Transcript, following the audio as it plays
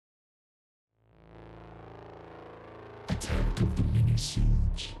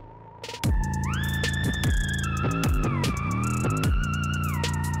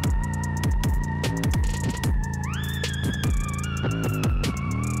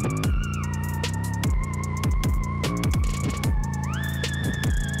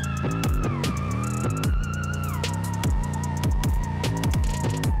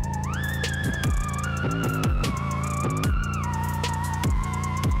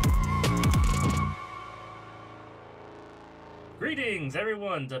Greetings,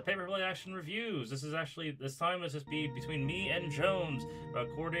 everyone, to Pele Action Reviews. This time it's just be between me and Jones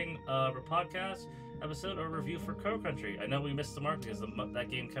recording a podcast episode or review for Crow Country. I know we missed the mark because that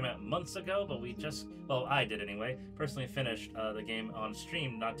game came out months ago, but I did anyway, personally finished the game on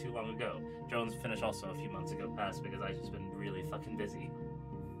stream not too long ago. Jones finished also a few months ago past because I've just been really fucking busy.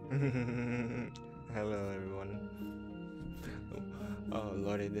 Hello, everyone. Oh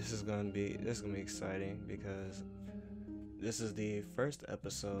lordy, this is gonna be exciting because this is the first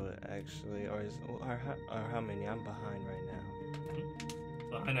episode, actually, or how many? I'm behind right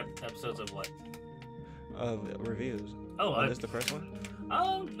now. Behind episodes of what? Of reviews. Oh, this the first one?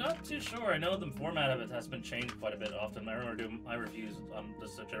 Not too sure. I know the format of it has been changed quite a bit often. I remember doing my reviews,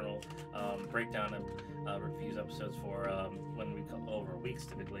 just a general breakdown of reviews episodes for when we go over weeks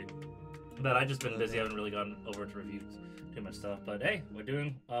typically. But I've just been busy. I haven't really gone over to review too much stuff. But hey, we're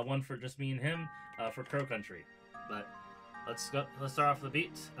doing one for just me and him for Crow Country. But let's start off the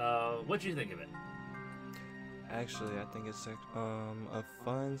beat. What'd you think of it? Actually, I think it's a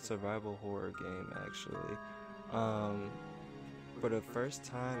fun survival horror game, actually. For the first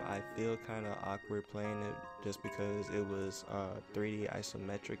time, I feel kind of awkward playing it just because it was 3D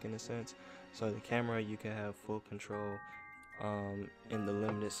isometric in a sense. So the camera, you can have full control in the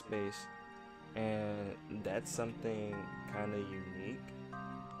limited space. And that's something kind of unique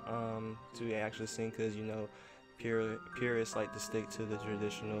to actually see, because, you know, purists like to stick to the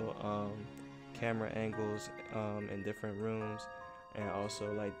traditional camera angles in different rooms, and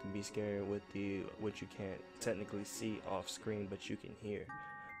also like to be scared with what you can't technically see off screen but you can hear.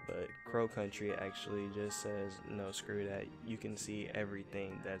 But Crow Country actually just says no, screw that, you can see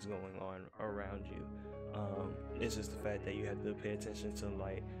everything that's going on around you. It's just the fact that you have to pay attention to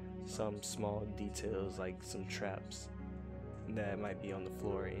like some small details, like some traps that might be on the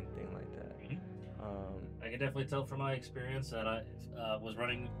floor or anything like that. I can definitely tell from my experience that I was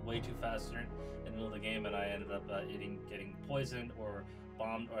running way too fast in the middle of the game, and I ended up getting poisoned or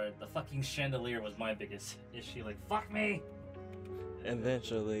bombed, or the fucking chandelier was my biggest issue. Like, fuck me!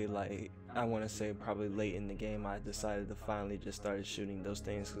 Eventually, like, I want to say probably late in the game, I decided to finally just start shooting those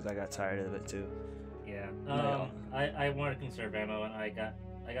things because I got tired of it too. Yeah. I wanted to conserve ammo, and I got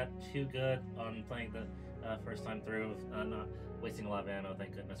too good on playing the first time through, not wasting a lot of ammo.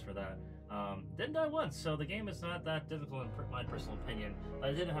 Thank goodness for that. Didn't die once, so the game is not that difficult in my personal opinion. But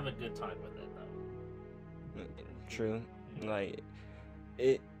I didn't have a good time with it though. True. Like,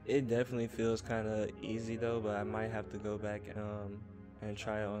 it definitely feels kind of easy though, but I might have to go back and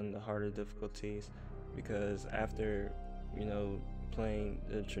try on the harder difficulties, because after, you know, playing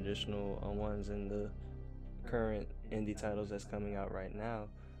the traditional ones and the current indie titles that's coming out right now,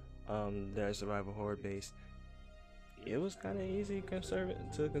 that are survival horror based, it was kind of easy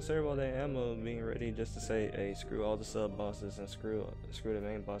to conserve all that ammo, being ready just to say, hey, screw all the sub bosses and screw the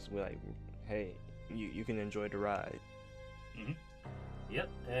main boss. We're like, hey, you can enjoy the ride. Mm-hmm. Yep,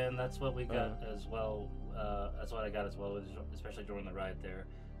 and that's what we got as well. That's what I got as well, especially during the ride there.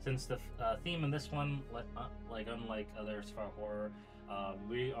 Since the theme in this one, like unlike other survival horror,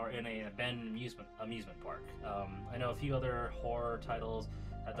 we are in an abandoned amusement park. I know a few other horror titles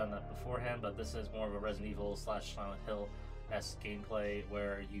have done that beforehand, but this is more of a Resident Evil / Silent Hill-esque gameplay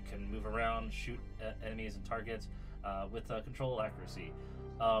where you can move around, shoot at enemies and targets with control accuracy.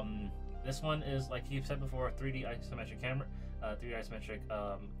 This one is, like you said before, 3D isometric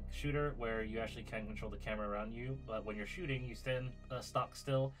shooter where you actually can control the camera around you, but when you're shooting, you stand stock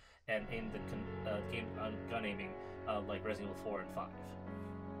still and aim the game on gun aiming like Resident Evil 4 and 5.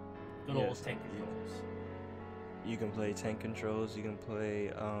 Good old tank controls. You can play tank controls. You can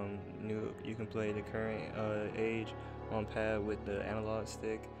play You can play the current age on pad with the analog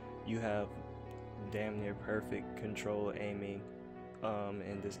stick. You have damn near perfect control aiming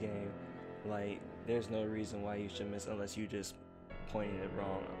in this game. Like, there's no reason why you should miss unless you just pointed it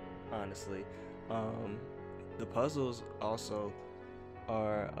wrong, honestly. The puzzles also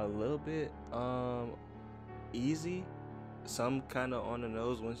are a little bit easy, some kind of on the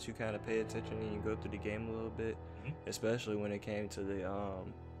nose once you kind of pay attention and you go through the game a little bit, especially when it came to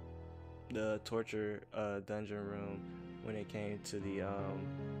the torture dungeon room, when it came to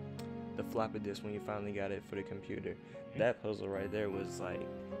the floppy disk when you finally got it for the computer. That puzzle right there was like,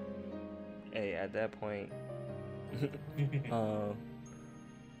 hey, at that point. um,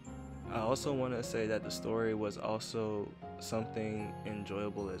 I also want to say that the story was also something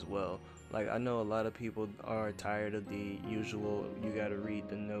enjoyable as well. Like, I know a lot of people are tired of the usual, you gotta read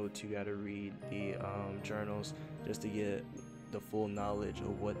the notes, you gotta read the journals just to get the full knowledge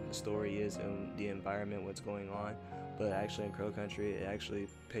of what the story is and the environment, what's going on. But actually in Crow Country, it actually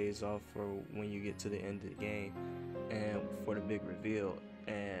pays off for when you get to the end of the game and for the big reveal.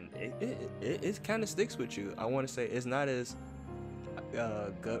 And it kind of sticks with you. I want to say it's not as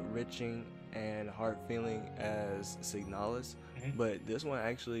gut-wrenching and heart-feeling as Signalis, but this one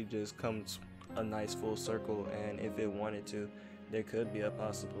actually just comes a nice full circle, and if it wanted to, there could be a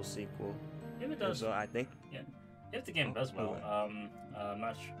possible sequel. If it does, so I think, if the game does well, I'm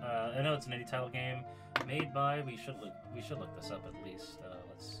not sure. I know it's an indie title game made by. We should look this up at least.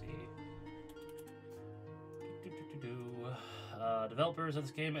 Let's see. Developers of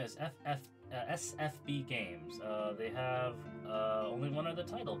this game is SFB Games. They have only one other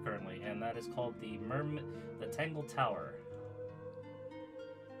title currently, and that is called the Tangle Tower.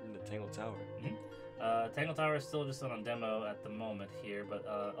 The Tangle Tower. Tangle Tower is still just on a demo at the moment here, but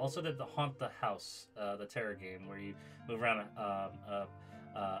also did the Haunt the House, the terror game, where you move around a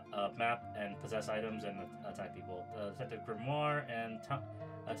map and possess items and attack people. Detective Grimoire and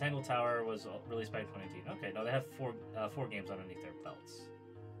Tangle Tower was released by 2018. Okay, now they have four games underneath their belts.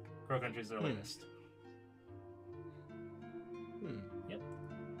 Crow Country is their latest. Yep.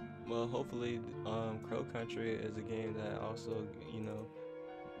 Well, hopefully, Crow Country is a game that also,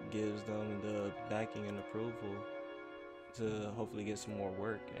 gives them the backing and approval to hopefully get some more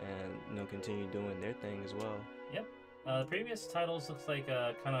work and continue doing their thing as well. Yep. The previous titles looks like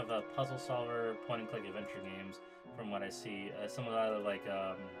kind of a puzzle solver, point and click adventure games, from what I see. Some of that are like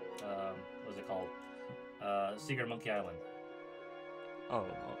what's it called? Secret Monkey Island. Oh.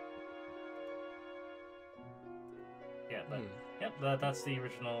 Yeah, but yep, that's the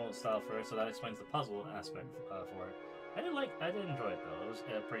original style for it. So that explains the puzzle aspect for it. I did enjoy it though. It was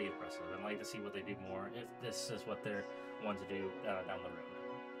pretty impressive. I'd like to see what they do more if this is what they're wanting to do down the road.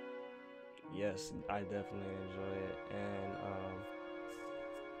 Yes, I definitely enjoy it, and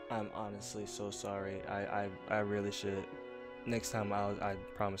I'm honestly so sorry. I really should. Next time I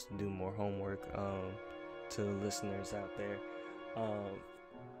promise to do more homework to the listeners out there.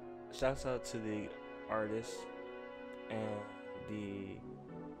 Shouts out to the artists and the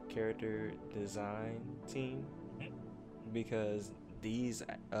character design team, because these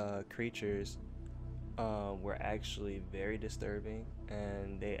creatures were actually very disturbing,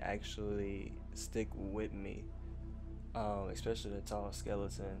 and they actually stick with me, especially the tall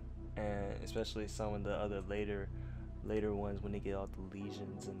skeleton, and especially some of the other later ones when they get all the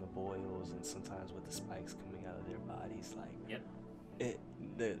lesions and the boils, and sometimes with the spikes coming out of their bodies. Like,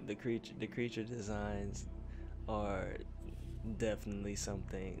 the creature designs are definitely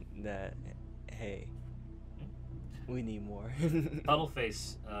something that, hey, we need more.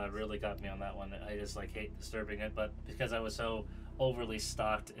 Puddleface really got me on that one. I just hate disturbing it, but because I was so overly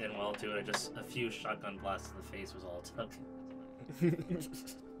stocked and well to it, just a few shotgun blasts to the face was all it took.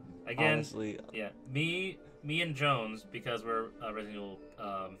 Again, honestly, yeah, me and Jones, because we're Resident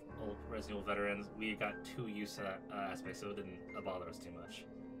Evil veterans, we got too used to that aspect, so it didn't bother us too much.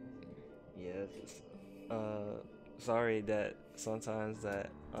 Yes. Sorry that sometimes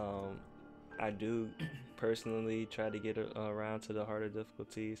that I do personally try to get around to the harder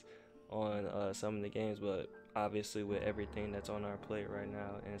difficulties on some of the games, but obviously with everything that's on our plate right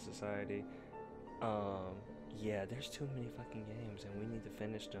now in society, there's too many fucking games and we need to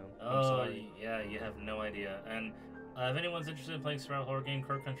finish them. I'm sorry. Yeah, you have no idea. And if anyone's interested in playing survival horror game,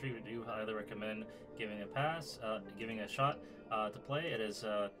 Crow Country, we do highly recommend giving it a shot to play. It is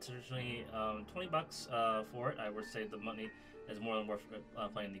traditionally $20 for it. I would say the money is more than worth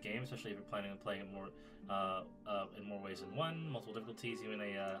playing the game, especially if you're planning on playing it more in more ways than one, multiple difficulties, even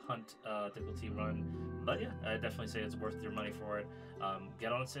a hunt difficulty run. But yeah, I definitely say it's worth your money for it.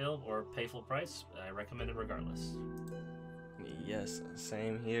 Get on sale or pay full price. I recommend it regardless. Yes,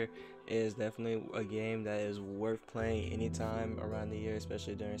 same here. It is definitely a game that is worth playing anytime around the year,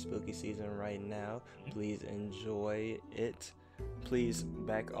 especially during spooky season right now. Please enjoy it. Please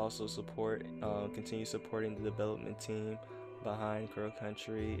continue supporting the development team behind Crow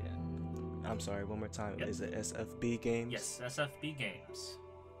Country. I'm sorry, one more time. Yep. Is it SFB Games? Yes, SFB Games.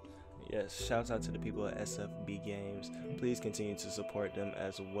 Yes, shouts out to the people at SFB Games. Please continue to support them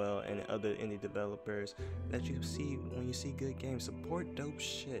as well, and other indie developers that you see when you see good games. Support dope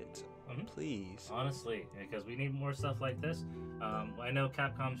shit. Please. Honestly, because we need more stuff like this. I know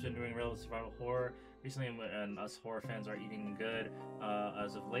Capcom's been doing real survival horror recently, and us horror fans are eating good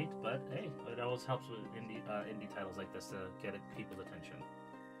as of late. But hey, it always helps with indie titles like this to get people's attention.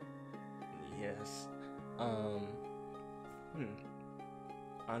 Yes.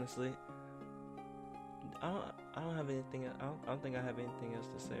 Honestly, I don't have anything. I don't think I have anything else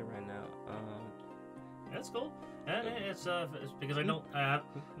to say right now. That's cool. And it's because I know I have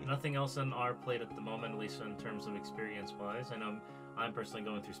nothing else on our plate at the moment, at least in terms of experience-wise. I know I'm personally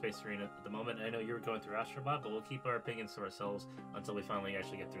going through Space Arena at the moment. I know you're going through Astrobot, but we'll keep our opinions to ourselves until we finally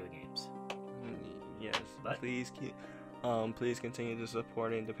actually get through the games. Yes. But please continue to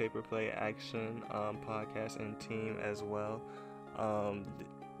supporting the Paper Play Action podcast and team as well.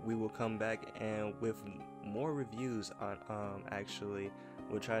 We will come back and with more reviews on actually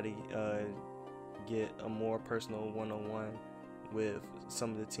we'll try to get a more personal one-on-one with some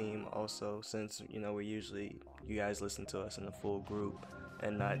of the team also, since you guys listen to us in a full group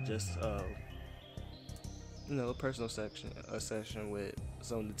and not just a personal session with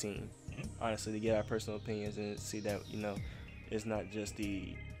some of the team. Honestly, to get our personal opinions and see that it's not just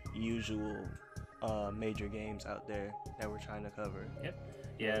the usual major games out there that we're trying to cover. Yep.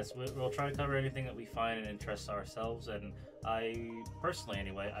 Yes, we'll try to cover anything that we find and interests ourselves, and I personally,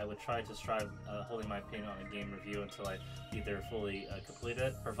 anyway, I would try to strive holding my opinion on a game review until I either fully complete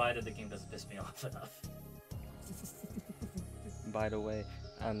it, provided the game doesn't piss me off enough. By the way,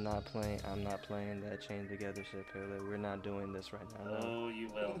 I'm not playing that Chain Together shit, Pele. We're not doing this right now. Oh, you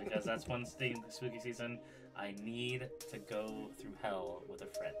will, because that's one thing this spooky season. I need to go through hell with a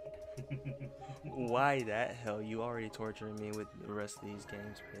friend. Why that hell? You already torturing me with the rest of these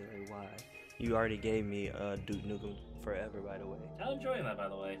games, Pele. Why? You already gave me Duke Nukem Forever, by the way. I'm enjoying that, by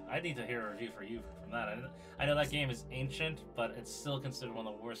the way. I need to hear a review for you from that. I know that game is ancient, but it's still considered one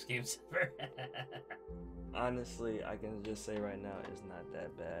of the worst games ever. Honestly, I can just say right now it's not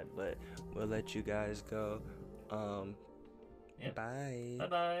that bad, but we'll let you guys go. Yep. Bye.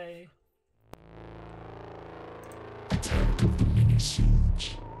 Bye-bye.